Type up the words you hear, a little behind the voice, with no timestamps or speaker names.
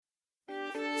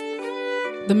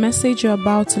The message you're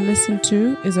about to listen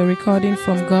to is a recording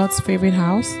from God's favorite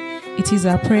house. It is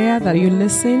our prayer that you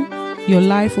listen, your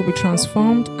life will be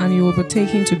transformed, and you will be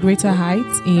taken to greater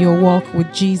heights in your walk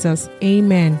with Jesus.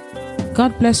 Amen.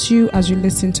 God bless you as you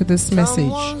listen to this message.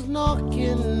 Someone's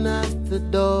knocking at the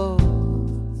door.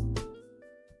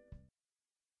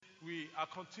 We are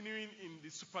continuing in the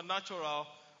supernatural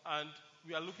and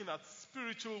we are looking at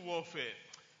spiritual warfare.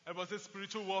 Everybody say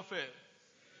spiritual warfare.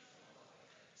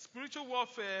 Spiritual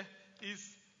warfare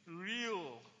is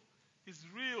real. It's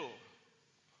real.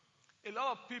 A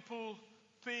lot of people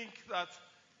think that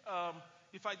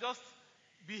if I just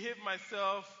behave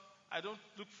myself, I don't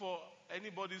look for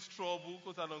anybody's trouble,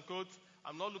 quote and unquote.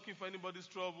 I'm not looking for anybody's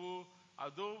trouble. I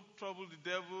don't trouble the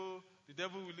devil. The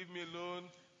devil will leave me alone,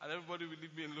 and everybody will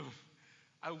leave me alone.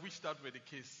 I wish that were the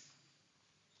case.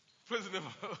 Praise the name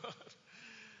of the Lord.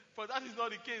 But that is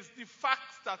not the case. The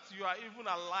fact that you are even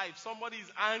alive, somebody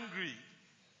is angry.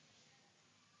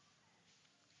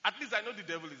 At least I know the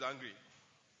devil is angry.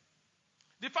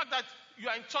 The fact that you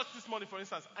are in church this morning, for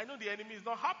instance, I know the enemy is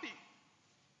not happy.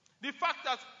 The fact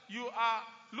that you are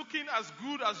looking as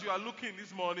good as you are looking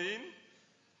this morning,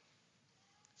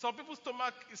 some people's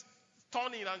stomach is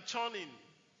turning and churning.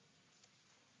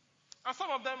 And some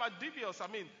of them are devious.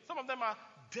 Some of them are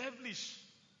devilish.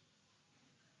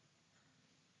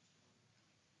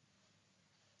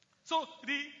 So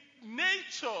the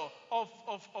nature of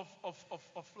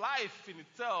life in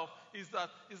itself is that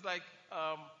it's like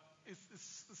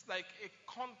it's like a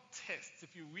contest,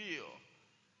 if you will.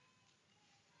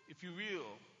 If you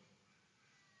will.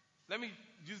 Let me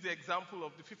use the example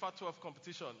of the FIFA 12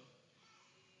 competition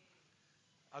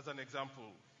as an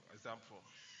example.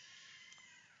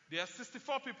 There are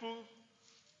 64 people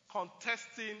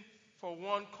contesting for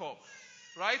one cup,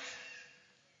 right?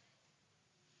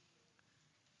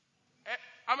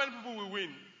 How many people will win?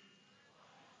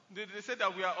 They say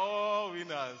that we are all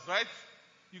winners, right?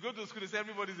 You go to school, they say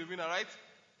everybody's a winner, right?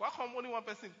 Why come only one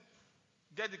person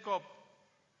get the cup?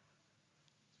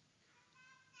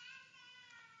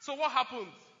 So what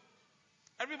happens?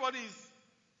 Everybody is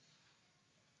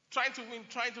trying to win.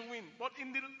 But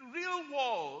in the real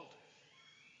world,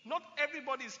 not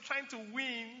everybody is trying to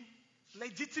win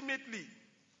legitimately.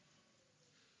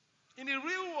 In the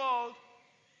real world,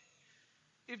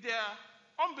 if there are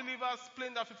unbelievers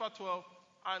playing that FIFA 12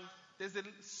 and there's a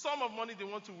sum of money they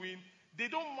want to win, they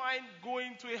don't mind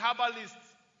going to a herbalist.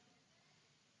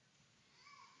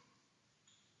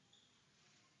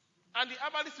 And the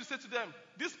herbalist will say to them,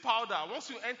 this powder,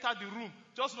 once you enter the room,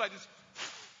 just like this,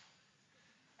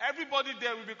 everybody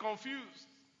there will be confused.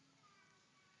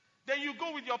 Then you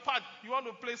go with your pad, you want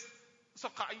to play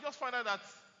soccer, you just find out that,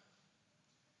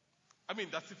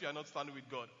 that's if you are not standing with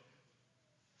God.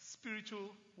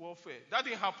 Spiritual warfare. That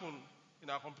didn't happen in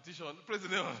our competition. Praise the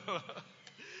name of the Lord.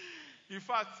 In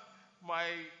fact, my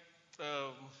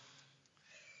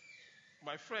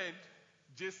friend,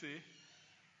 Jesse,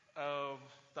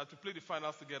 that we played the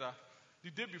finals together,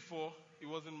 the day before, he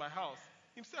was in my house.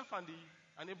 Himself and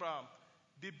Abraham,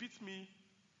 they beat me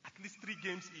at least 3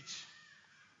 games each.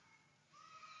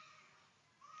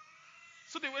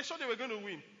 So they were sure they were going to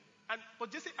win.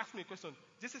 But Jesse asked me a question.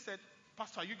 Jesse said,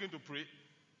 Pastor, are you going to pray?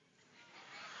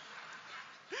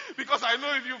 Because I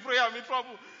know if you pray, I'm in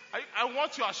trouble. I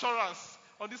want your assurance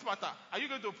on this matter. Are you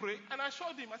going to pray? And I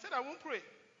assured him. I said, I won't pray.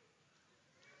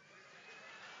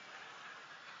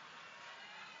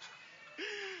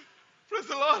 Praise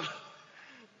the Lord.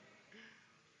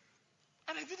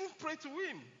 And I didn't pray to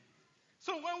win.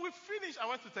 So when we finished, I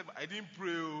went to tell him, I didn't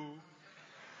pray.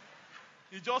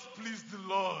 It just pleased the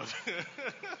Lord.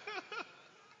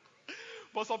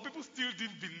 But some people still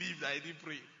didn't believe that I didn't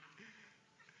pray.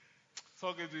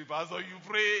 So to the pastor, you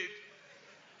prayed.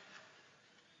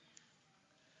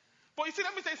 But you see,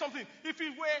 let me say something. If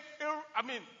it were,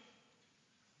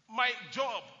 my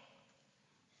job,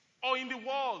 or in the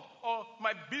world, or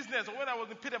my business, or when I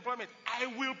was in paid employment, I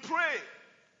will pray.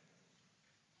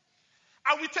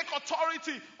 I will take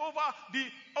authority over the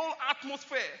whole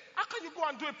atmosphere. How can you go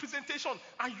and do a presentation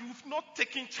and you've not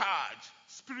taken charge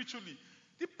spiritually?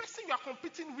 The person you are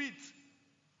competing with,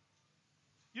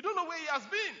 you don't know where he has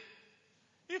been.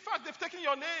 In fact, they've taken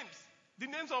your names, the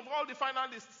names of all the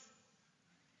finalists.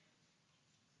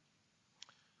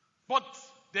 But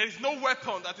there is no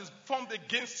weapon that is formed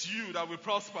against you that will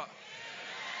prosper.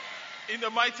 In the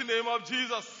mighty name of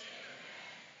Jesus.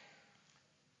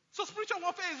 So spiritual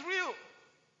warfare is real.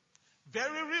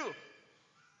 Very real.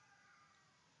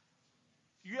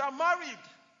 You are married.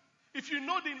 If you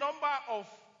know the number of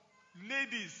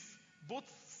ladies, both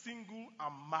single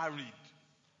and married,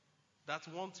 that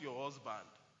want your husband,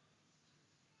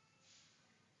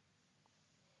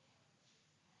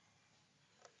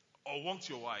 or want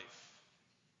your wife,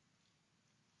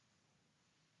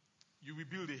 you will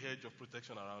build a hedge of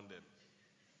protection around them.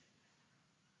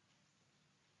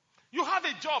 You have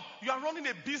a job, you are running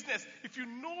a business. If you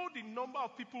know the number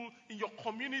of people in your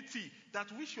community that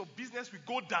wish your business will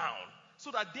go down so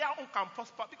that their own can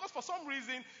prosper, because for some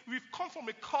reason we've come from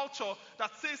a culture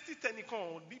that says, have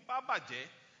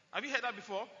you heard that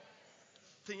before?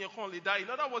 In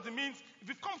other words, it means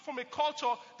we've come from a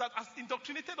culture that has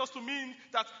indoctrinated us to mean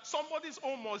that somebody's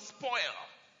own must spoil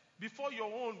before your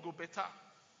own go better.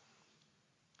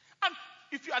 And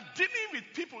if you are dealing with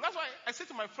people, that's why I say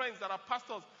to my friends that are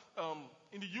pastors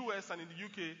in the US and in the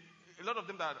UK, a lot of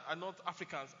them that are not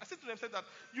Africans, I say to them that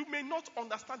you may not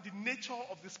understand the nature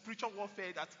of the spiritual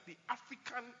warfare that the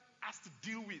African has to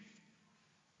deal with.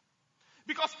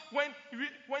 Because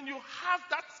when you have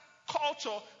that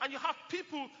culture and you have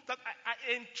people that are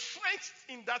entrenched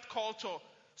in that culture,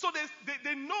 so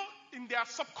they know in their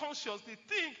subconscious, they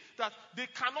think that they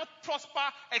cannot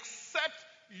prosper except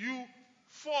you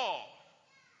fall.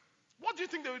 What do you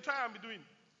think they will try and be doing?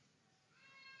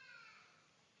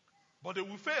 But they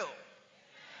will fail.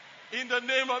 In the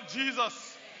name of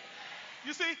Jesus.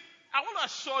 You see, I want to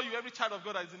assure you, every child of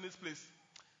God that is in this place,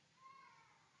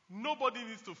 nobody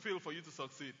needs to fail for you to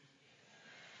succeed.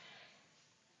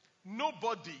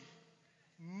 Nobody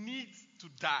needs to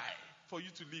die for you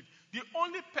to live. The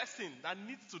only person that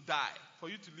needs to die for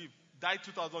you to live died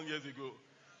 2,000 years ago.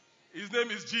 His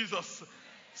name is Jesus.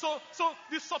 So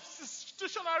the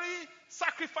substitutionary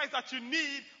sacrifice that you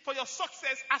need for your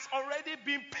success has already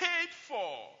been paid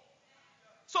for.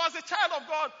 So as a child of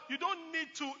God, you don't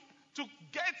need to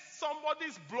get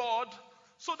somebody's blood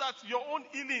so that your own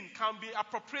healing can be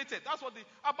appropriated. That's what the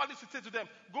herbalists would say to them.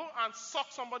 Go and suck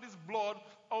somebody's blood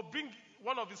or bring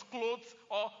one of his clothes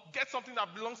or get something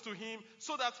that belongs to him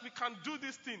so that we can do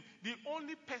this thing. The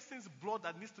only person's blood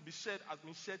that needs to be shed has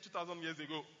been shed 2,000 years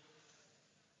ago.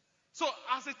 So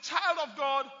as a child of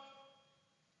God,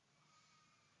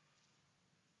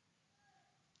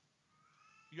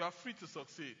 you are free to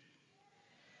succeed.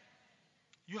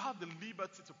 You have the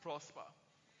liberty to prosper.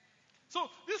 So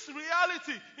this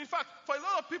reality, in fact, for a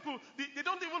lot of people, they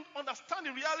don't even understand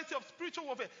the reality of spiritual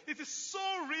warfare. It is so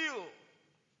real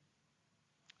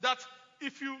that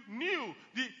if you knew,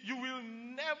 you will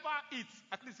never eat,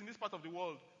 at least in this part of the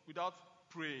world, without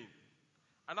praying.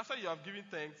 And after you have given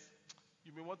thanks,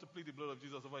 you may want to plead the blood of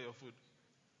Jesus over your food.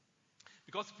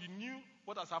 Because if you knew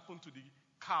what has happened to the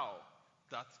cow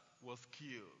that was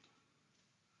killed,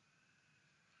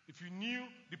 if you knew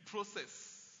the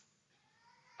process,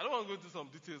 I don't want to go into some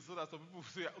details so that some people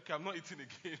say, okay, I'm not eating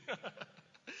again.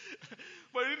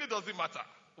 But it really doesn't matter.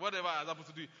 Whatever has happened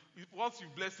to you, once you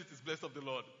bless it, it's blessed of the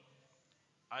Lord.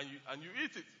 And you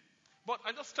eat it. But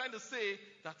I'm just trying to say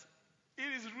that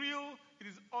it is real, it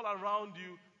is all around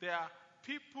you. There are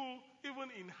people, even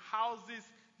in houses,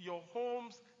 your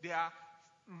homes, there are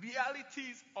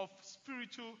realities of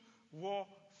spiritual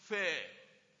warfare.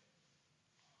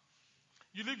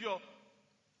 You leave your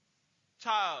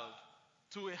child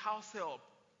to a house help.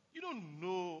 You don't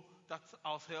know that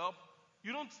house help.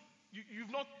 You've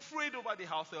not prayed over the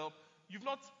house help. You've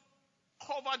not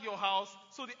covered your house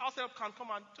so the house help can come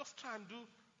and just try and do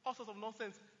all sorts of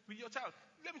nonsense with your child.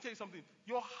 Let me tell you something.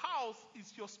 Your house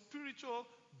is your spiritual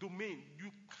domain.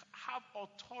 You have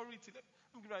authority. Let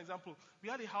me give you an example. We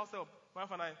had a house help, my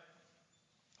wife and I,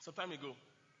 some time ago.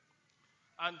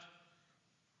 And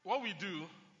what we do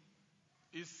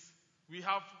is we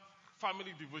have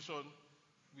family devotion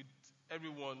with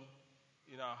everyone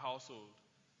in our household.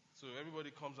 So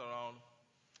everybody comes around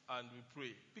and we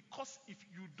pray. Because if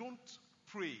you don't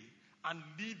pray and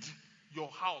lead your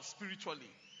house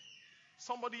spiritually,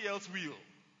 somebody else will.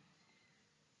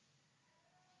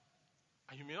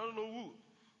 And you may not know who.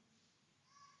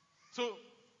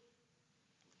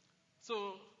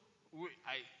 So we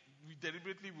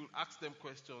deliberately will ask them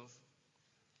questions.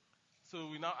 So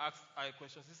we now ask her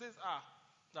questions. She says,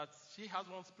 that she has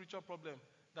one spiritual problem,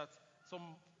 that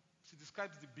she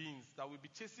describes the beings that will be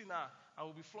chasing her and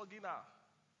will be flogging her.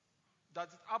 That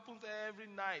it happens every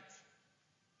night.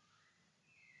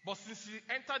 But since she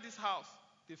entered this house,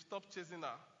 they've stopped chasing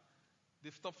her.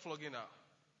 They've stopped flogging her.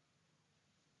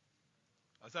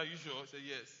 I said, are you sure? She said,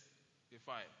 yes. Okay,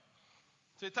 fine.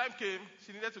 So the time came,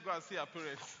 she needed to go and see her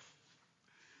parents.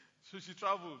 So she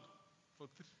traveled for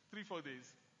 3-4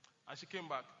 days. And she came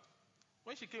back.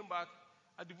 When she came back,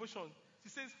 at devotion, she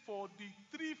says, for the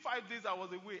 3-5 days I was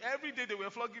away, every day they were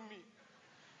flogging me.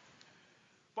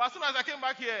 But as soon as I came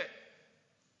back here,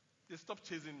 they stopped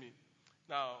chasing me.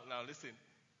 Now listen.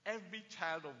 Every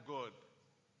child of God,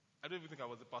 I don't even think I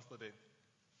was a pastor then.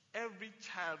 Every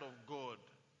child of God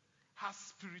has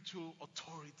spiritual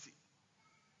authority.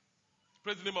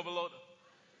 Praise the name of the Lord.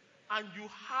 And you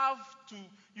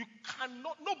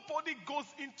cannot, nobody goes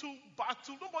into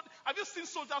battle. Have you seen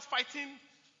soldiers fighting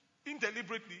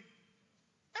indeliberately?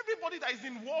 Everybody that is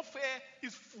in warfare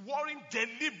is warring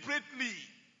deliberately.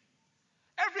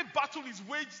 Every battle is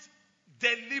waged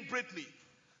deliberately.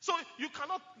 So you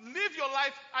cannot live your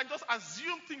life and just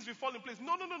assume things will fall in place.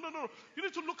 No. You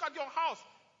need to look at your house.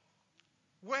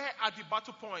 Where are the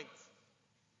battle points?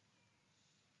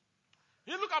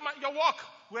 You look at your work.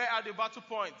 Where are the battle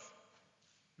points?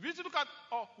 You need to look at,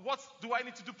 what do I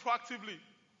need to do proactively?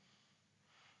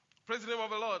 Praise the name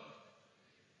of the Lord.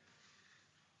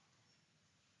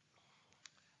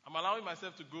 I'm allowing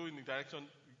myself to go in the direction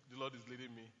the Lord is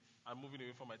leading me. I'm moving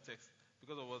away from my text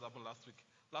because of what happened last week.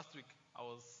 Last week, I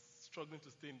was struggling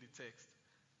to stay in the text.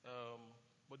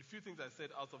 But the few things I said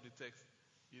out of the text,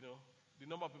 the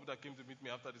number of people that came to meet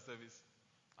me after the service,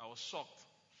 I was shocked.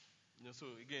 So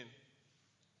again,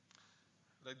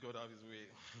 let God have his way.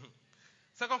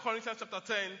 2 Corinthians chapter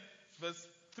 10, verse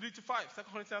 3 to 5. 2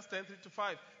 Corinthians 10, 3 to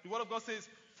 5. The word of God says,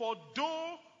 "For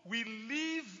though we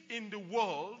live in the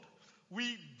world,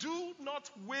 we do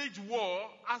not wage war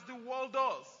as the world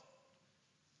does."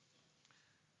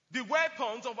 The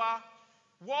weapons of our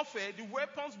warfare, the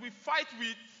weapons we fight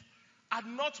with, are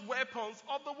not weapons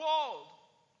of the world.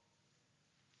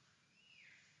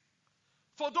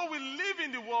 For though we live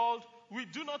in the world, we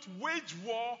do not wage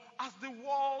war as the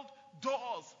world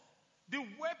does. The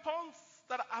weapons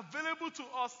that are available to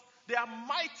us, they are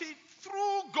mighty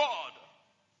through God.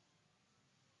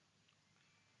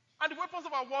 And the weapons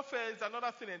of our warfare is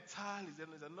another thing entirely. There's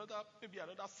maybe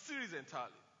another series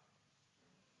entirely.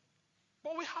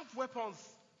 But we have weapons.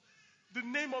 The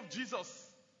name of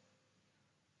Jesus.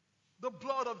 The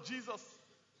blood of Jesus.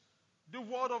 The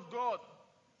word of God.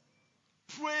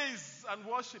 Praise and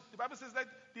worship. The Bible says, let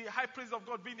the high praise of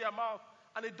God be in their mouth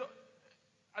and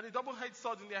a double-edged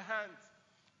sword in their hands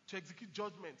to execute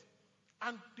judgment.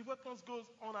 And the weapons goes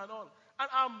on and on. And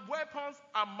our weapons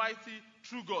are mighty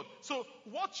through God. So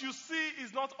what you see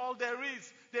is not all there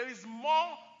is. There is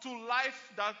more to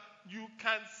life that you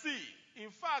can see.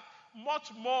 In fact,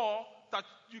 much more that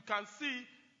you can see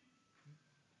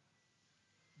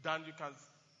than you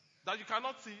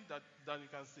cannot see than you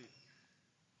can see.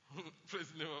 Praise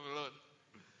the name of the Lord.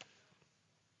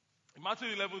 In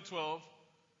Matthew 11:12,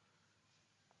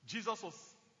 Jesus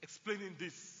was explaining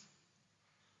this.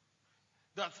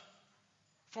 That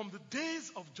from the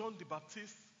days of John the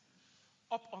Baptist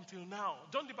up until now,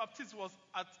 John the Baptist was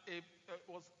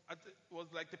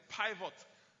like the pivot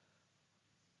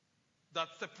that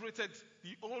separated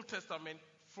the Old Testament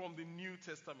from the New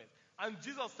Testament. And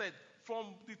Jesus said,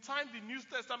 from the time the New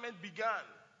Testament began,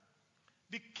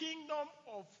 the kingdom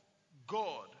of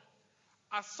God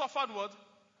has suffered what?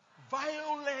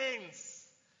 Violence.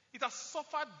 It has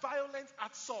suffered violent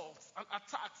assaults and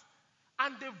attacks.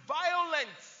 And the violent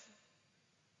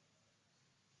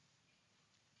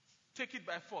take it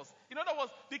by force. In other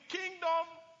words, the kingdom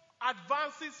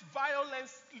advances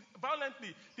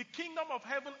violently. The kingdom of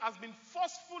heaven has been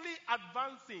forcefully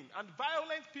advancing, and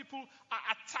violent people are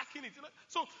attacking it.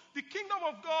 So the kingdom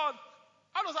of God,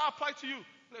 how does that apply to you?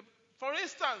 For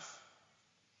instance,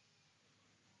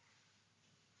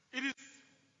 it is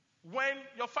when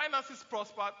your finances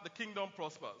prosper, the kingdom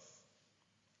prospers.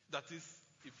 That is,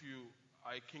 if you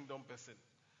are a kingdom person.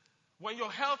 When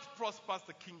your health prospers,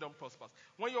 the kingdom prospers.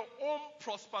 When your home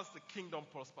prospers, the kingdom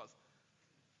prospers.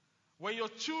 When your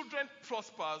children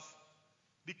prospers,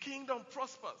 the kingdom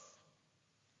prospers.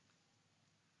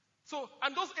 So,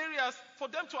 and those areas, for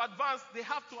them to advance, they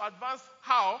have to advance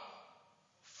how?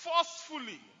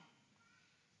 Forcefully.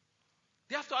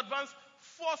 They have to advance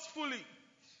forcefully.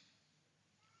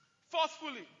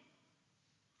 Forcefully.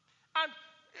 And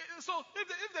so,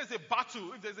 if there's a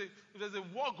battle, if there's a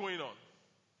war going on,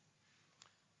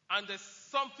 and there's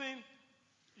something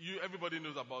everybody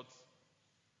knows about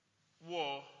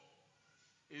war,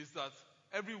 is that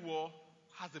every war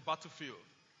has a battlefield.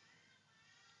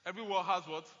 Every war has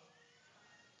what?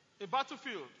 A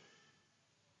battlefield.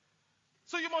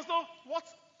 So you must know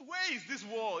where is this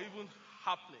war even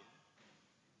happening?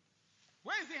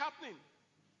 Where is it happening?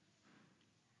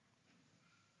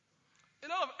 A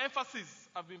lot of emphasis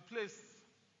have been placed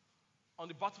on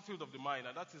the battlefield of the mind,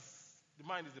 and that is, the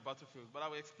mind is the battlefield, but I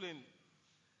will explain.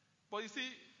 But you see,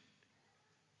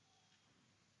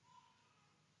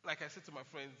 like I said to my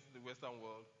friends in the Western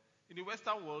world, in the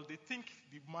Western world, they think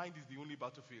the mind is the only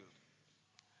battlefield.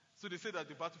 So they say that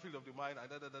the battlefield of the mind,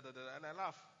 and I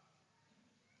laugh.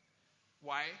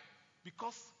 Why?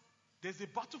 Because there's a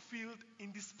battlefield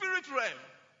in the spirit realm.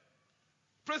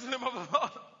 Praise the name of the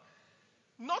Lord.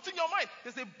 Not in your mind.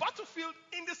 There's a battlefield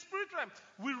in the spirit realm.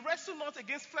 We wrestle not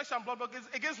against flesh and blood, but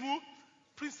against who?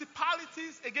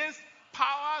 Principalities, against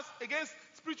powers, against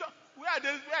spiritual. Where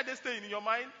are they staying in your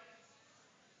mind?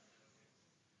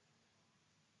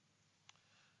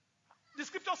 The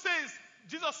scripture says,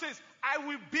 Jesus says, I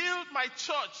will build my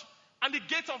church, and the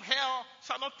gates of hell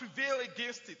shall not prevail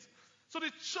against it. So the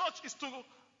church is to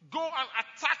go and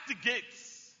attack the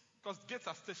gates, because gates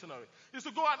are stationary. Is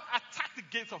to go and attack the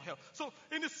gates of hell. So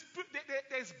in the spirit,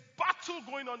 there's battle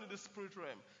going on in the spirit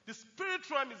realm. The spirit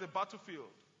realm is a battlefield.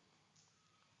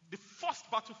 The first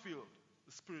battlefield,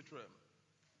 the spirit realm.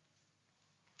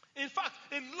 In fact,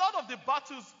 a lot of the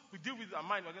battles we deal with in our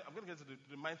mind, I'm going to get to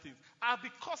the mind things, are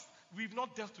because we've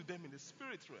not dealt with them in the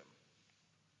spirit realm.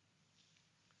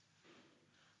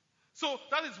 So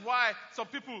that is why some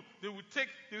people, they will say,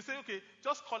 okay,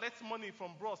 just collect money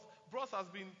from Bros. Bros has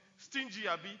been stingy,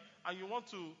 Abi, and you want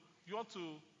to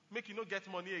make you not get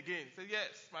money again. Say, yes,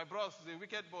 my bros is a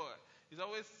wicked boy. He's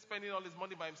always spending all his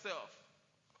money by himself.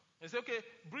 And say, okay,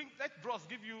 let Bros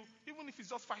give you, even if it's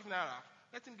just 5 naira,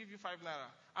 let him give you 5 naira.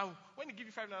 And when he give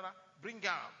you 5 naira, bring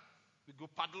down. We go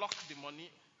padlock the money.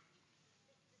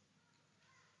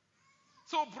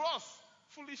 So Bros,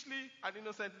 foolishly and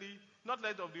innocently, not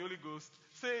led of the Holy Ghost,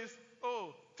 says,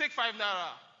 oh, take 5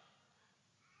 naira.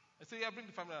 I say, yeah, bring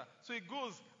the 5 naira. So he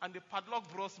goes and they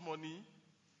padlock Bros' money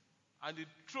and they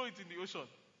throw it in the ocean.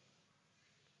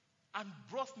 And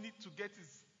Bros need to get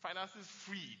his finances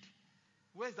freed.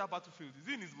 Where is that battlefield? Is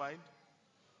it in his mind?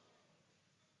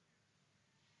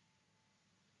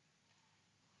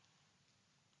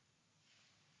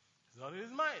 It's not in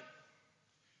his mind.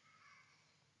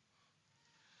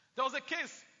 There was a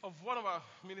case of one of our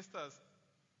ministers.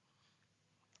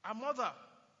 Her mother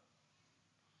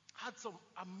had some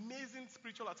amazing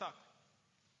spiritual attack.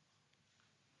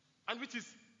 And which is,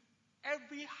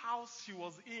 every house she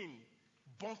was in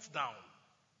burnt down.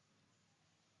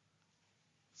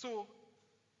 So,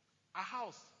 a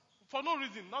house, for no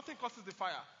reason, nothing causes the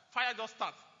fire. Fire just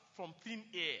starts from thin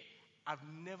air. I've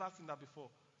never seen that before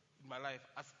in my life,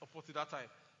 as opposed to that time.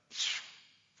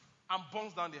 And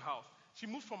burns down the house. She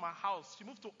moved from her house. She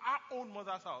moved to our own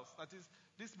mother's house. That is,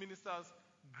 this minister's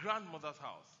grandmother's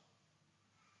house.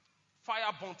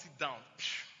 Fire burnt it down.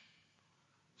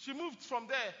 She moved from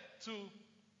there to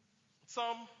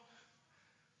some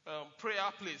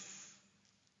prayer place.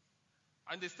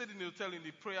 And they stayed in the hotel in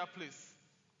the prayer place.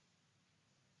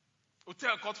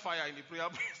 Hotel caught fire in the prayer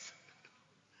place.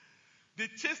 They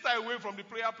chased her away from the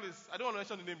prayer place. I don't want to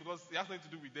mention the name because it has nothing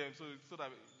to do with them, so that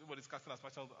nobody's casting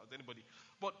aspersions at anybody.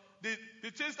 But they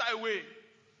chased her away.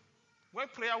 When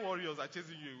prayer warriors are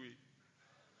chasing you away,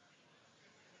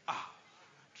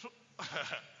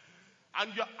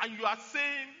 and you are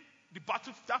saying that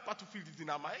battlefield is in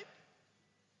our mind?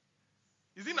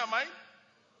 Is it in our mind?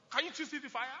 Can you see the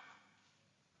fire?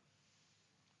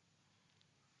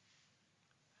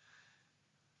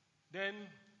 Then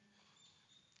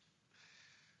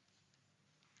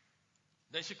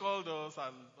she called us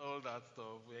and all that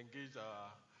stuff. We engaged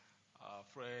our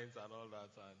friends and all that,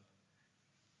 and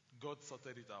God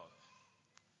sorted it out.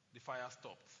 The fire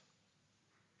stopped.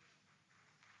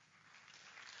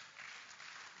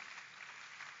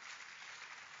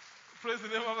 Praise the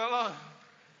name of the Lord.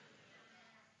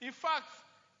 In fact,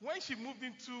 when she moved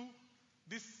into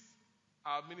this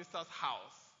minister's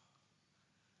house,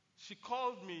 she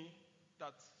called me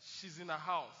that she's in her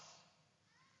house.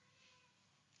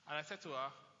 And I said to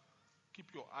her,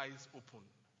 keep your eyes open.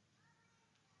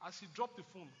 As she dropped the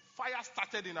phone, fire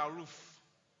started in her roof.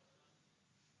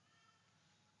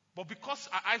 But because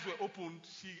her eyes were opened,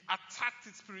 she attacked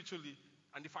it spiritually,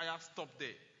 and the fire stopped there.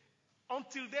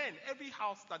 Until then, every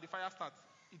house that the fire starts,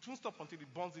 it won't stop until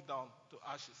it burns it down to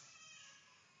ashes.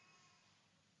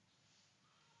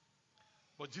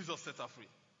 But Jesus set her free.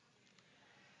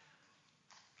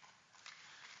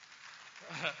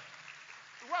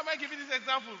 Why am I giving this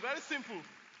example? Very simple.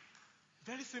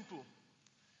 Very simple.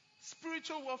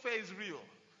 Spiritual warfare is real.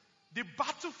 The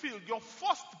battlefield, your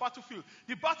first battlefield,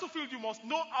 the battlefield you must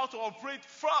know how to operate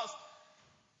first,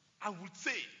 I would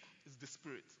say, is the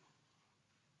spirit.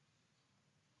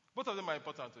 Both of them are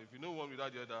important. If you know one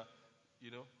without the other, you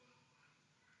know.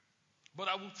 But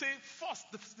I would say first,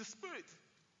 the spirit.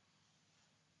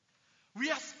 We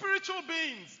are spiritual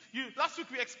beings. Last week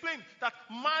we explained that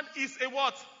man is a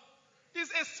what? Is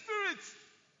a spirit.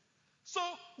 So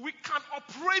we can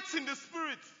operate in the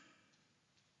spirit.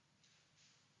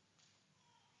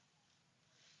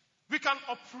 We can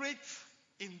operate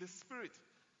in the spirit.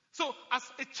 So as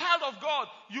a child of God,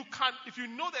 you can, if you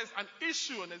know there's an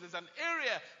issue and there's an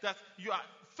area that you are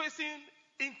facing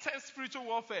intense spiritual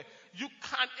warfare, you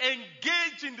can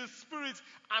engage in the spirit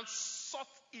and sort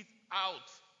it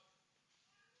out.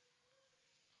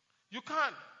 You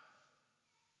can.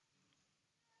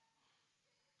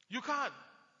 You can.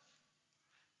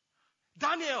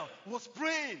 Daniel was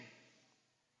praying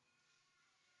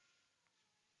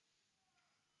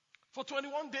for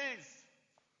 21 days.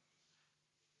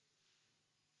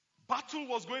 Battle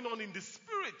was going on in the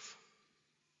spirit,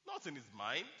 not in his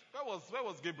mind. Where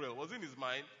was Gabriel? Was in his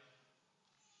mind?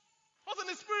 Was in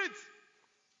his spirit.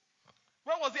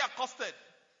 Where was he accosted?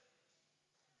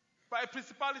 By a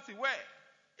principality. Where?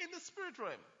 In the spirit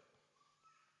realm.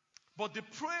 But the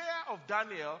prayer of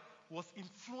Daniel was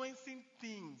influencing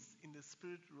things in the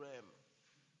spirit realm.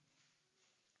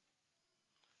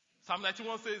 Psalm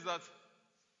 91 says that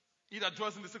he that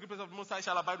dwells in the secret place of the Most High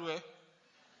shall abide where?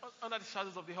 Under the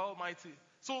shadows of the Almighty.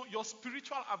 So your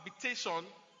spiritual habitation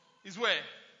is where?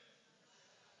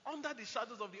 Under the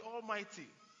shadows of the Almighty.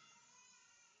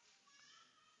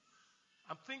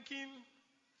 I'm thinking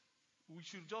we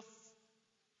should just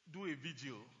do a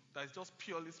video that is just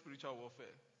purely spiritual warfare.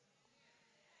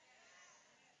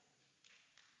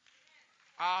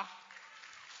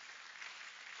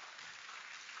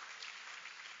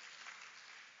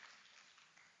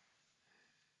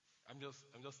 I'm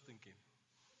just thinking.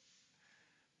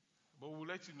 But we'll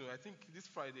let you know. I think this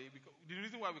Friday, because the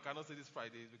reason why we cannot say this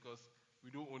Friday is because we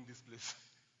don't own this place.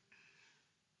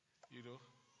 You know,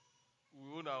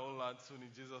 we own our own land soon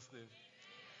in Jesus' name.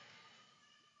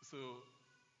 So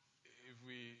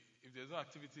if there's no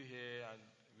activity here and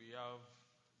we have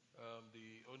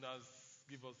the owners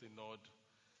give us a nod,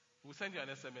 we'll send you an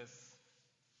SMS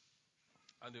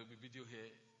and there will be video here.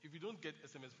 If you don't get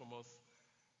SMS from us,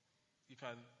 you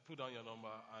can put down your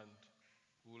number and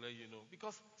we'll let you know.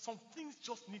 Because some things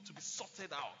just need to be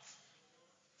sorted out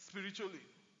spiritually.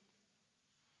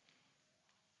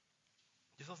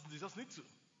 They just need to.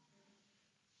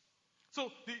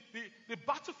 So the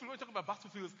battlefield, when we talk about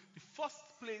battlefields, the first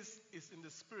place is in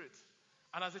the spirit.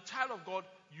 And as a child of God,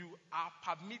 you are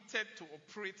permitted to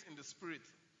operate in the spirit.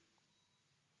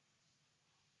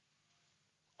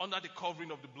 Under the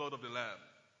covering of the blood of the Lamb.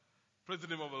 Praise the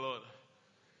name of the Lord.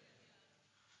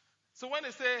 So when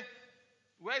they say,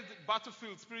 where is the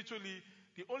battlefield spiritually?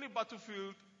 The only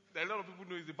battlefield that a lot of people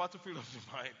know is the battlefield of the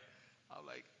mind. I'm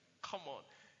like, come on.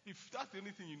 If that's the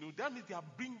only thing you know, that means they are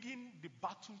bringing the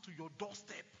battle to your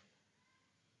doorstep.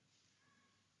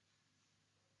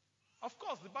 Of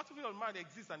course, the battlefield of mind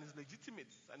exists and is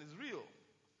legitimate and is real.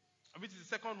 Which is the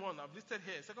second one I've listed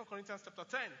here, 2 Corinthians chapter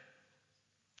 10.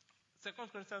 2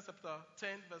 Corinthians chapter 10,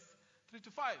 verse 3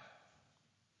 to 5.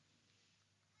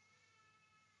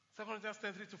 2 Corinthians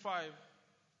 10, 3 to 5.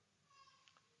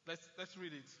 Let's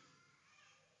read it.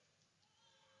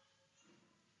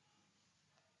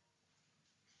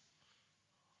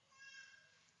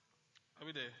 Are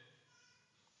we there?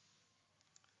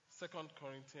 2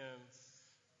 Corinthians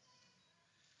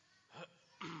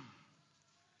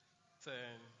 10.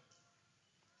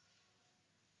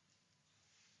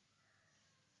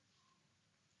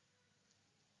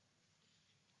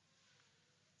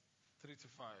 3 to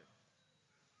 5.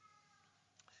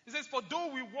 It says, for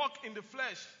though we walk in the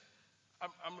flesh,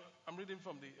 I'm reading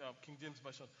from the King James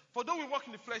Version. For though we walk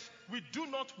in the flesh, we do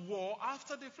not war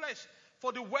after the flesh.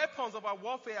 For the weapons of our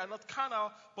warfare are not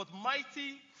carnal, but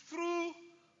mighty through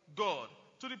God,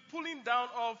 to the pulling down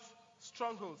of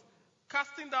strongholds,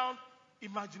 casting down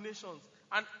imaginations,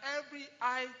 and every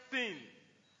high thing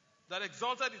that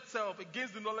exalted itself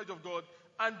against the knowledge of God,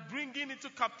 and bringing into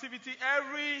captivity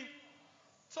every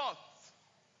thought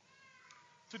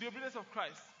to the obedience of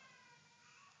Christ.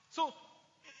 So,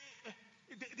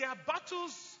 there are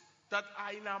battles that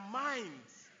are in our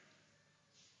minds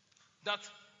that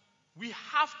we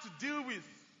have to deal with.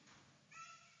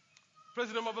 Praise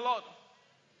the name of the Lord.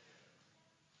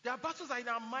 There are battles that are in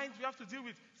our minds we have to deal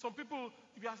with. Some people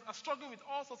are struggling with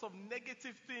all sorts of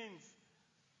negative things.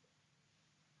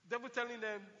 Devil telling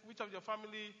them which of your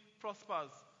family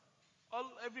prospers.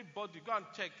 Everybody, go and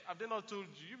check. Have they not told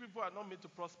you? You people are not made to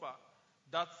prosper.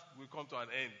 That will come to an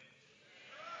end.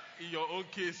 In your own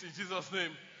case, in Jesus'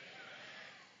 name.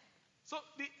 So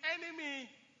the enemy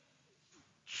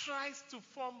tries to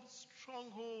form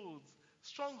strongholds.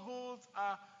 Strongholds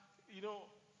are,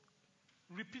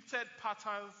 repeated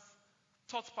patterns,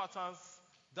 thought patterns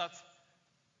that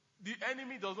the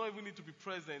enemy does not even need to be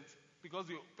present because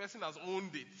the person has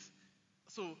owned it.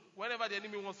 So whenever the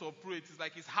enemy wants to operate, it's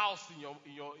like his house in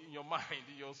your mind,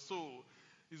 in your soul,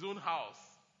 his own house.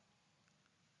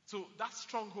 So that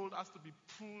stronghold has to be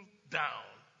pulled down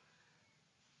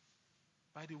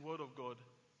by the word of God,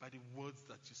 by the words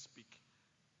that you speak.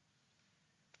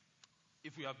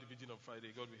 If we have the vigil on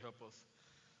Friday, God will help us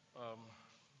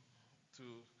to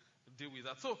deal with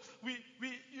that. So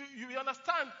you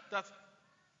understand that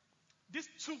these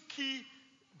two key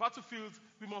battlefields,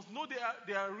 we must know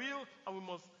they are real, and we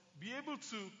must be able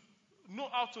to know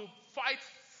how to fight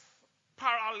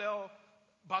parallel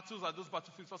battles at those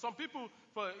battlefields. For some people,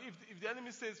 if the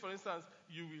enemy says, for instance,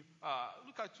 you will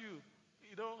look at you,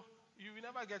 you will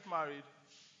never get married.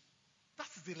 That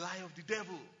is the lie of the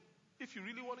devil. If you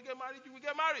really want to get married, you will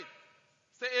get married.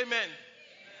 Say amen.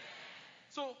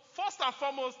 So first and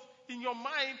foremost, in your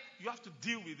mind, you have to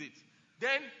deal with it.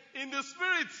 Then in the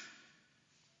spirit,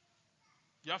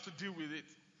 you have to deal with it.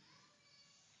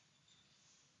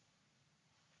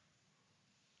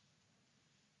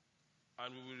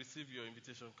 And we will receive your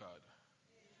invitation card.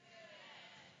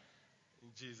 In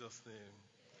Jesus' name.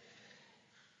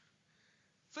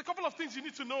 So a couple of things you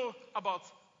need to know about,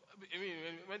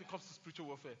 when it comes to spiritual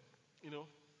warfare,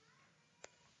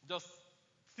 just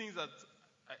things that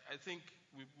I think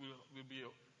will be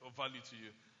of value to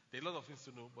you. There are a lot of things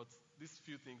to know, but these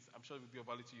few things I'm sure will be of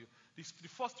value to you. The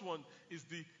first one is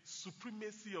the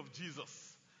supremacy of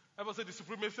Jesus. Everyone say the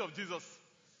supremacy of Jesus.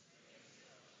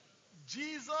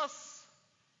 Jesus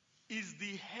is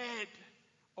the head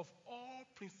of all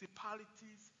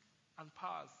principalities and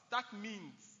powers. That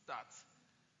means that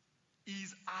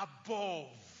he's above.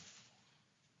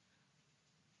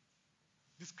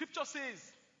 The scripture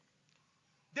says,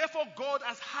 therefore God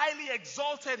has highly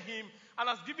exalted him and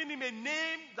has given him a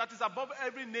name that is above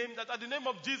every name, that at the name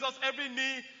of Jesus every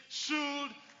knee should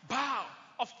bow,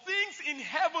 of things in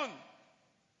heaven,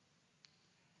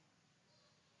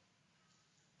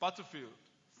 battlefield,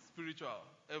 spiritual,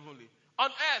 heavenly, on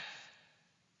earth,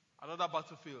 another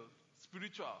battlefield,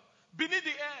 spiritual, beneath the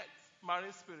earth,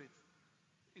 marine spirit,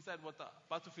 inside water,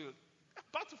 battlefield,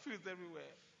 battlefields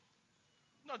everywhere,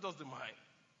 not just the mind.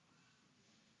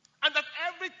 And that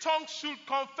every tongue should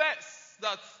confess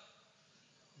that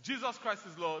Jesus Christ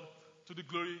is Lord, to the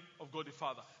glory of God the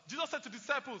Father. Jesus said to the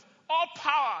disciples, all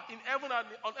power in heaven and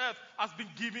on earth has been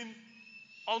given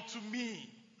unto me.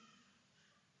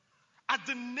 At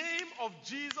the name of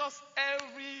Jesus,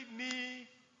 every knee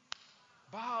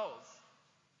bows.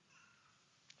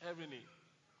 Every knee.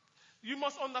 You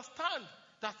must understand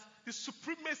that the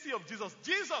supremacy of Jesus.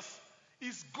 Jesus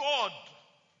is God.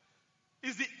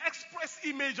 Is the express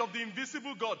image of the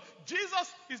invisible God.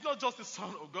 Jesus is not just the Son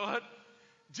of God.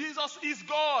 Jesus is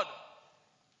God.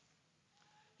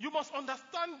 You must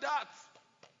understand that.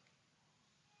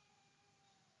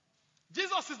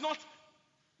 Jesus is not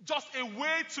just a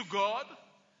way to God.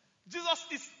 Jesus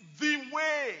is the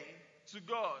way to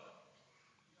God.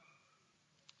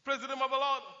 Praise the name of the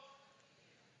Lord.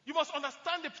 You must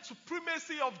understand the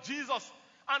supremacy of Jesus.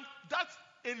 And that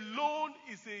alone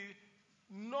is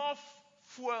enough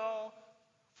fuel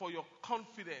for your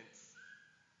confidence.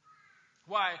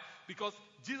 Why? Because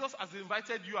Jesus has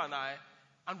invited you and I,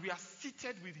 and we are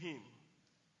seated with him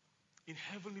in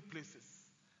heavenly places,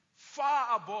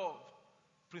 far above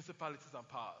principalities and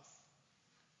powers,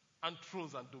 and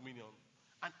thrones and dominion,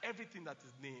 and everything that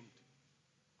is named.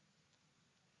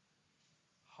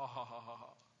 Ha ha ha ha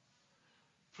ha.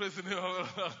 Praise the name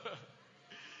of the Lord.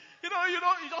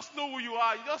 You just know who you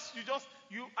are.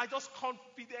 You are just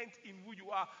confident in who you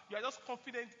are. You are just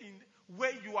confident in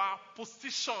where you are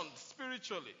positioned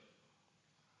spiritually.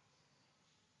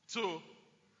 So,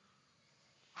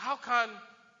 how can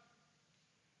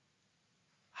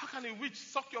a witch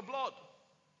suck your blood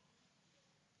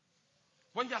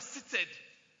when you are seated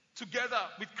together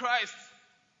with Christ?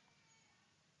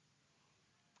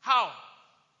 How?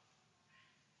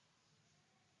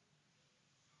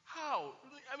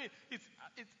 I mean,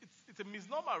 it's a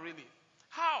misnomer, really.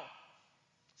 How?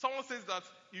 Someone says that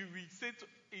if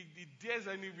he dares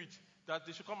any witch that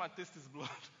they should come and taste his blood,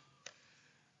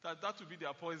 that will be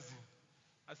their poison.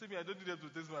 I say, I don't need them to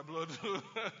taste my blood.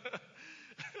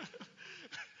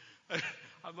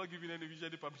 I'm not giving any witch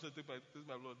any permission to taste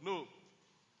my blood. No.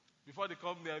 Before they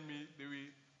come near me, they will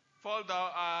fall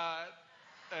down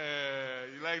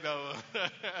and you like that one?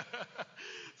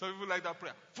 Some people like that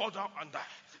prayer. Fall down and die.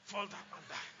 Fall down and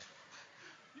die.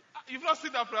 You've not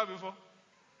seen that prayer before?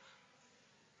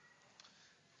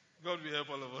 God will help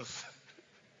all of us.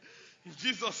 In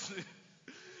Jesus' name.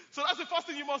 So that's the first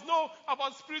thing you must know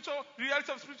about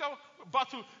reality of spiritual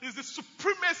battle is the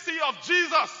supremacy of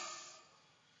Jesus.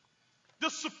 The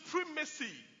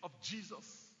supremacy of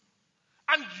Jesus.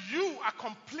 And you are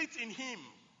complete in him,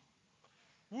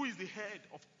 who is the head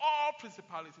of all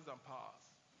principalities and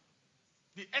powers.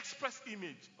 The express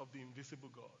image of the invisible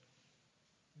God.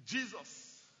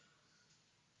 Jesus,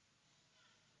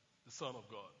 the Son of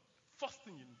God. First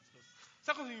thing you need to know.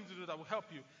 Second thing you need to do that will help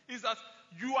you is that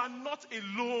you are not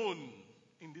alone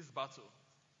in this battle.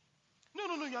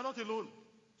 No, you are not alone.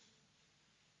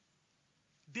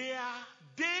 They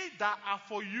that are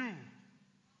for you.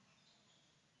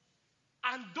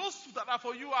 And those that are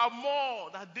for you are more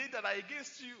than they that are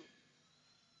against you.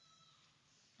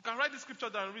 You can write the scripture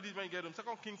down and read it when you get home. 2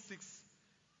 Kings 6,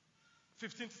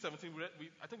 15 to 17.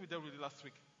 I think we dealt with it last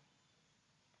week.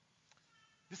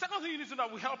 The second thing you need to know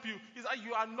that will help you is that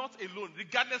you are not alone,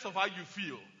 regardless of how you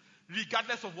feel,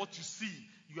 regardless of what you see,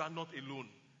 you are not alone.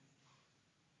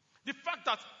 The fact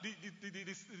that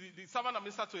the servant and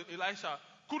minister to Elisha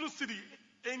couldn't see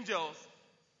the angels,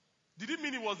 did it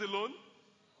mean he was alone?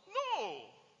 No.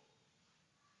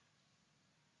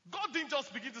 God didn't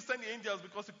just begin to send the angels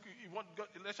because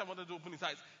Elisha wanted to open his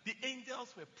eyes. The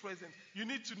angels were present. You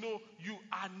need to know you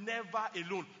are never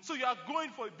alone. So you are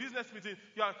going for a business meeting,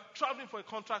 you are traveling for a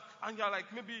contract, and you are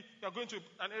like, maybe you are going to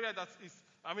an area that is,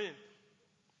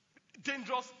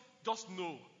 dangerous. Just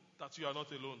know that you are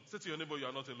not alone. Say to your neighbor, you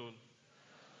are not alone.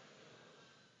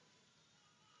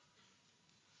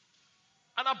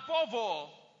 And above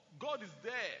all, God is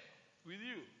there with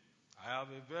you. I have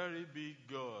a very big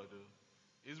God.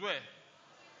 Is where?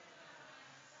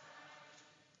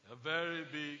 A very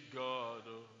big God.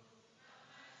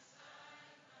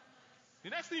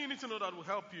 The next thing you need to know that will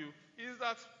help you is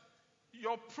that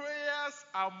your prayers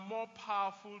are more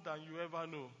powerful than you ever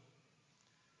know.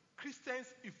 Christians,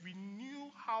 if we knew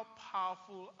how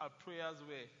powerful our prayers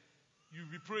were,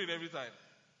 you'll be praying every time.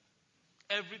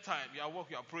 Every time you are at work,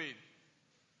 you are praying.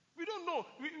 We don't know.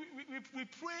 We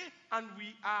pray and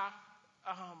we are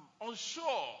unsure.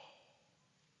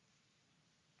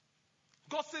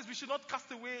 God says we should not cast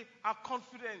away our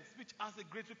confidence, which has a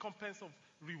great recompense of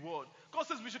reward. God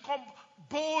says we should come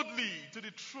boldly to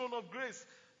the throne of grace,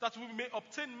 that we may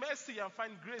obtain mercy and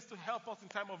find grace to help us in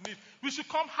time of need. We should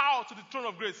come how to the throne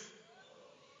of grace?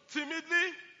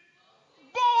 Timidly?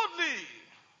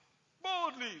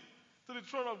 Boldly to the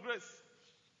throne of grace.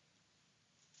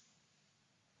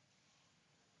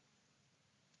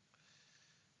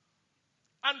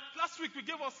 And last week we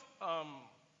gave us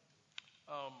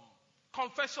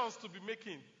confessions to be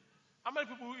making. How many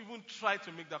people even tried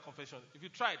to make that confession? If you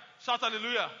tried, shout hallelujah.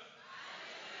 Hallelujah.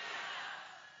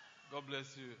 God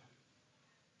bless you.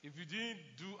 If you didn't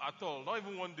do at all, not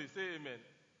even one day, say amen.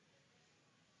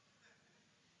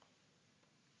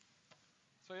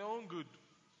 So your own good.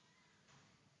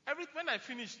 When I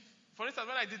finished, for instance,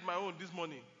 when I did my own this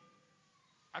morning,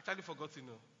 I actually forgot to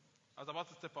know. I was about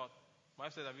to step out. My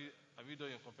wife said, have you done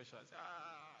your confession? I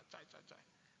said, try.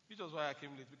 Which was why I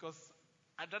came late, because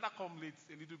I'd rather come late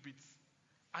a little bit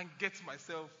and get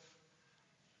myself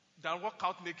than walk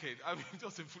out naked.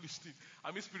 Just a foolish thing.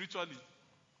 Spiritually.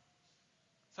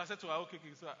 So I said to her, okay.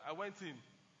 So I went in.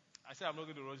 I said, I'm not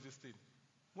going to rush this thing.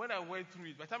 When I went through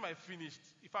it, by the time I finished,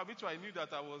 if I'm I knew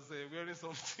that I was wearing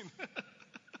something.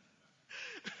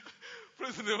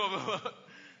 Praise the name of the Lord.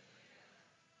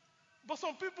 But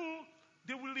some people,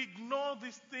 they will ignore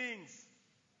these things.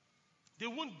 They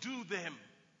won't do them.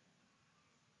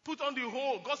 Put on the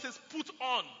whole. God says, put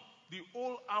on the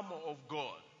whole armor of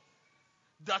God,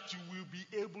 that you will be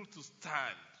able to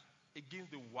stand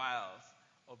against the wiles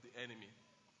of the enemy.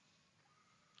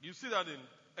 You see that in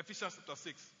Ephesians chapter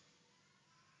 6,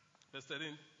 verse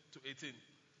 13 to 18.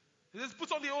 It says,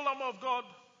 put on the whole armor of God,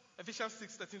 Ephesians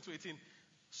 6, 13 to 18,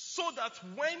 so that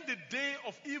when the day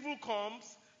of evil comes,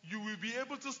 you will be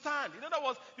able to stand. In other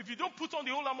words, if you don't put on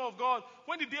the whole armor of God,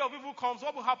 when the day of evil comes,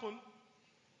 what will happen?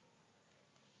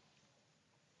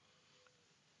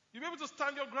 You'll be able to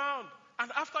stand your ground.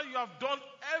 And after you have done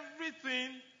everything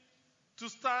to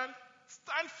stand,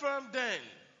 stand firm then,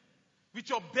 with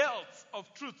your belt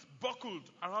of truth buckled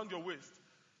around your waist,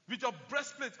 with your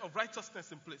breastplate of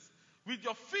righteousness in place, with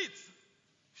your feet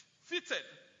fitted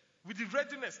with the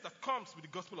readiness that comes with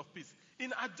the gospel of peace.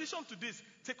 In addition to this,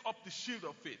 take up the shield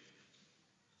of faith,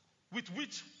 with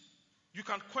which you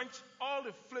can quench all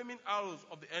the flaming arrows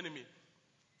of the enemy.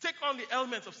 Take on the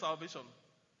helmet of salvation,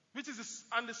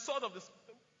 and the sword of the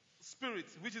Spirit,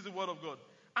 which is the word of God.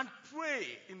 And pray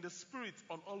in the Spirit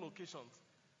on all occasions,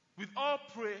 with all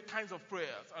kinds of prayers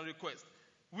and requests.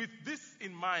 With this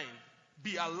in mind,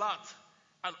 be alert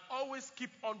and always keep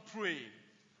on praying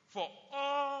for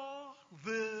all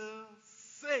the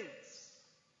saints.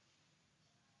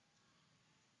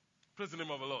 Praise the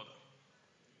name of the Lord.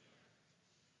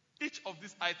 Each of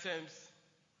these items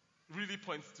really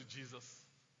points to Jesus.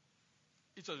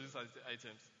 Each of these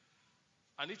items.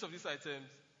 And each of these items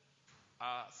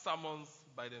are sermons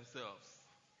by themselves.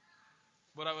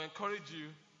 But I will encourage you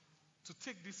to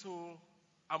take this whole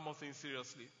armor thing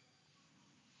seriously.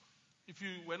 If you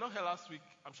were not here last week,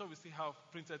 I'm sure we still have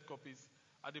printed copies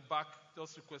at the back.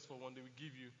 Just request for one, they will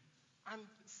give you. And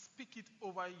speak it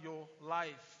over your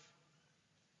life.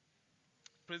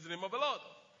 Praise the name of the Lord.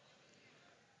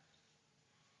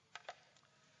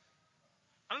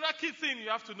 Another key thing you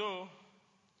have to know,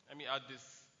 let me add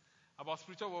this, about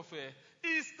spiritual warfare,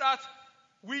 is that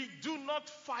we do not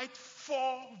fight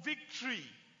for victory.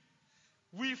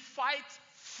 We fight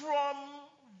from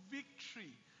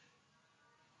victory.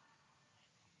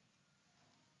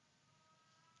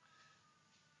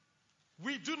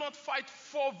 We do not fight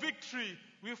for victory.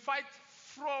 We fight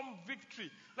from victory.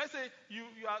 Let's say you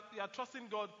are trusting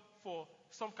God for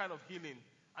some kind of healing,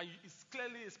 and it's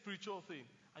clearly a spiritual thing,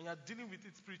 and you are dealing with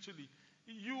it spiritually.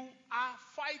 You are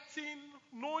fighting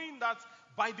knowing that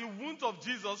by the wounds of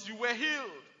Jesus you were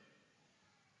healed.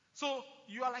 So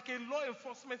you are like a law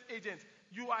enforcement agent.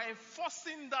 You are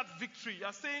enforcing that victory. You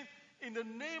are saying, in the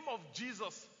name of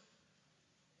Jesus,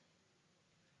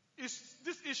 is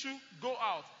this issue go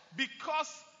out. Because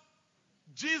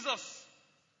Jesus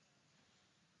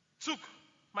took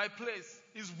my place.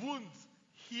 His wounds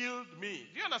healed me.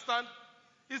 Do you understand?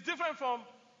 It's different from,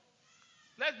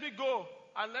 let me go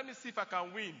and let me see if I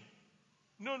can win.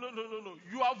 No.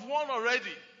 You have won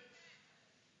already.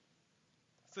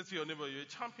 Say to your neighbor, you're a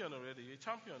champion already. You're a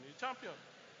champion. You're a champion.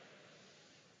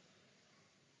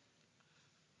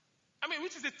 I mean,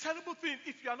 which is a terrible thing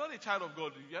if you are not a child of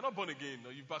God, you are not born again,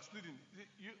 or you've backslidden.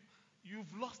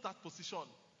 You've lost that position,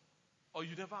 or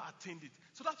you never attained it.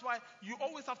 So that's why you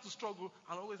always have to struggle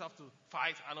and always have to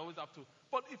fight and always have to.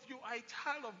 But if you are a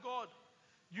child of God,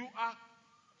 you are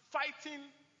fighting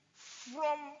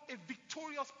from a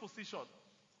victorious position.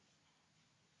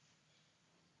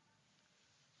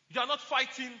 You are not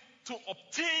fighting to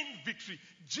obtain victory.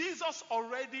 Jesus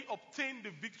already obtained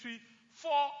the victory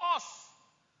for us.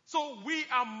 So we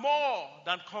are more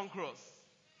than conquerors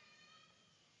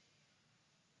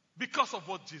because of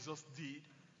what Jesus did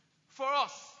for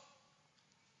us.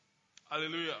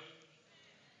 Hallelujah.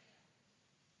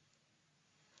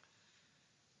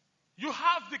 You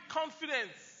have the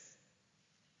confidence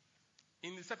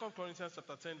in the 2 Corinthians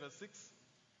chapter 10 verse 6.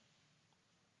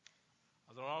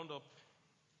 As a roundup,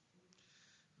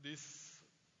 this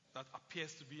that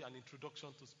appears to be an introduction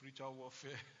to spiritual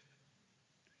warfare.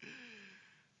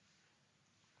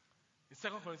 In 2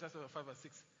 Corinthians chapter 5 verse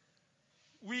 6,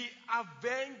 we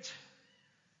avenge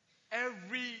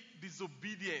every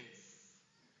disobedience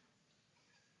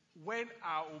when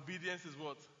our obedience is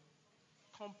what?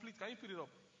 Complete. Can you put it up?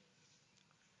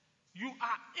 You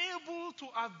are able to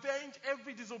avenge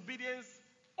every disobedience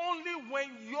only when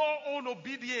your own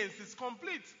obedience is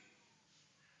complete.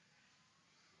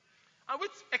 And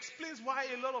which explains why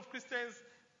a lot of Christians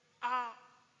are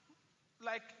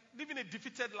like living a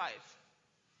defeated life.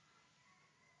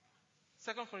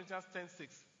 2 Corinthians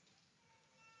 10:6.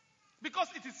 Because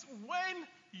it is when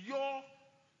your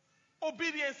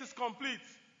obedience is complete,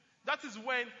 that is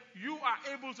when you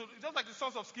are able to, just like the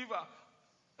sons of Sceva.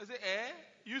 I say,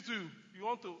 you too, you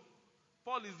want to.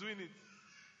 Paul is doing it.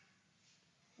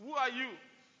 Who are you?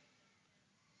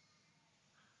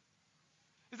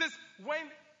 It says,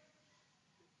 when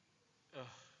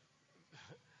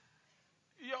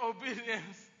your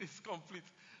obedience is complete,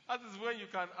 that is when you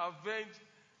can avenge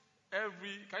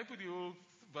every, can you put the whole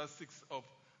verse 6 up?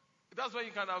 That's when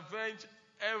you can avenge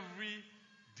every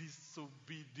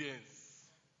disobedience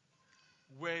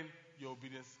when your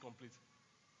obedience is complete.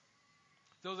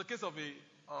 There was a case of a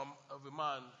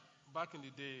man back in the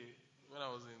day when I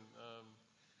was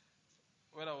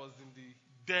in the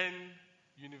then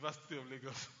University of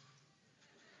Lagos.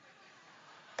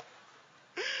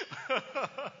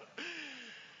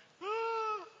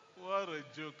 What a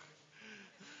joke.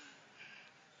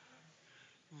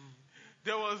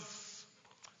 There was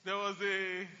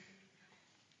a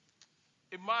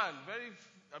man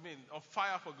on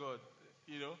fire for God,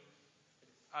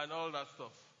 and all that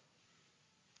stuff.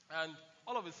 And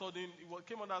all of a sudden, it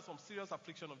came under some serious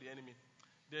affliction of the enemy.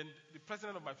 Then the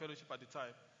president of my fellowship at the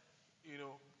time,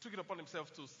 took it upon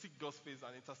himself to seek God's face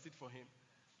and intercede for him.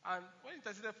 And when he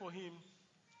interceded for him,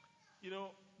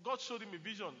 God showed him a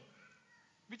vision,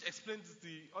 which explains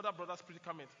the other brother's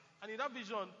predicament. And in that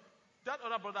vision, that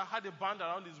other brother had a band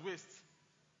around his waist.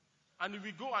 And he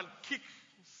will go and kick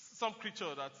some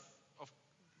creature that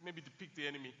maybe depict the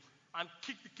enemy. And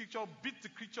kick the creature, beat the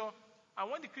creature.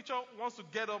 And when the creature wants to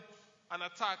get up and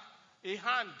attack, a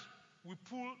hand will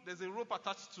pull, there's a rope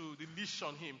attached to the leash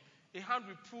on him. A hand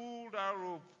will pull that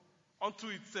rope onto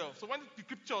itself. So when the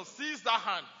creature sees that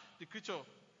hand, the creature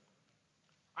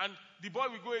And the boy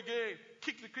will go again,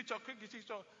 kick the creature,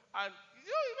 and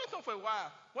it went on for a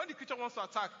while. When the creature wants to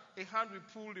attack, a hand will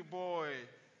pull the boy,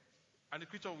 and the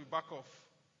creature will back off.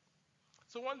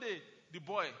 So one day, the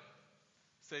boy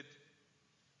said,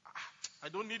 I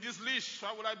don't need this leash.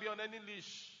 Why would I be on any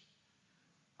leash?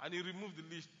 And he removed the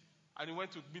leash, and he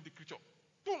went to meet the creature.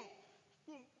 Boom!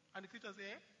 Boom! And the creature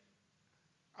said,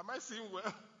 am I seeing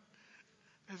well?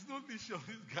 There's no leash on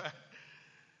this guy.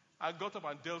 I got up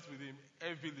and dealt with him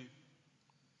heavily.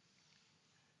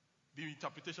 The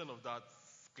interpretation of that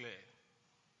is clear.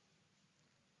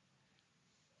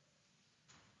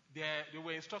 There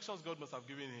were instructions God must have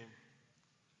given him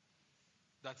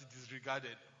that he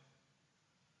disregarded.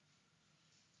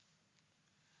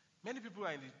 Many people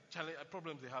are in the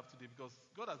problems they have today because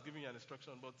God has given you an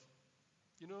instruction, but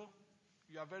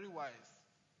you are very wise.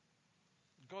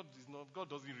 God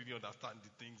doesn't really understand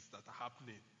the things that are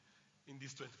happening in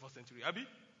this 21st century. Abi?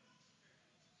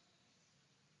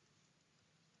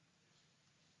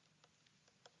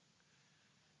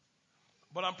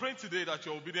 But I'm praying today that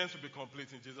your obedience will be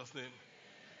complete in Jesus' name.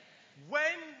 When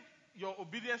your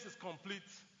obedience is complete,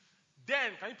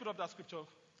 then, can you put up that scripture?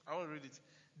 I want to read it.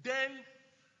 Then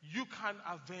you can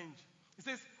avenge. It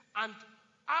says, and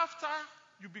after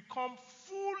you become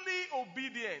fully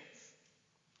obedient,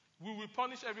 we will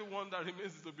punish everyone that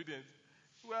remains disobedient.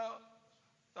 Well,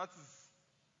 that is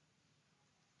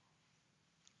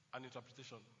an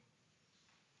interpretation.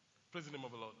 Praise the name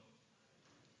of the Lord.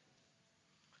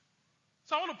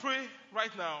 So I want to pray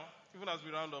right now, even as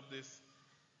we round up this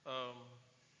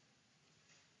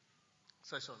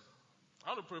session. I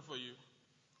want to pray for you.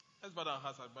 Let's bow our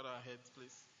hearts and bow our heads,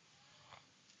 please.